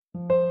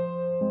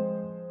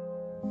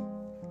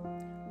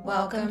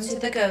Welcome to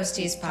the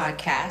Ghosties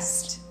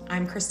podcast.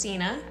 I'm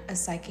Christina, a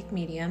psychic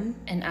medium.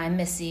 And I'm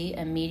Missy,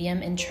 a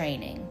medium in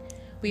training.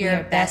 We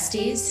are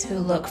besties who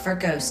look for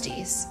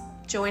ghosties.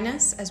 Join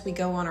us as we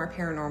go on our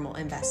paranormal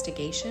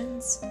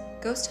investigations,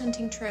 ghost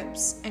hunting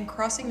trips, and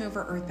crossing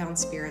over earthbound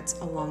spirits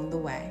along the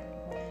way.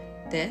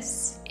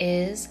 This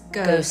is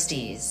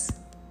Ghosties.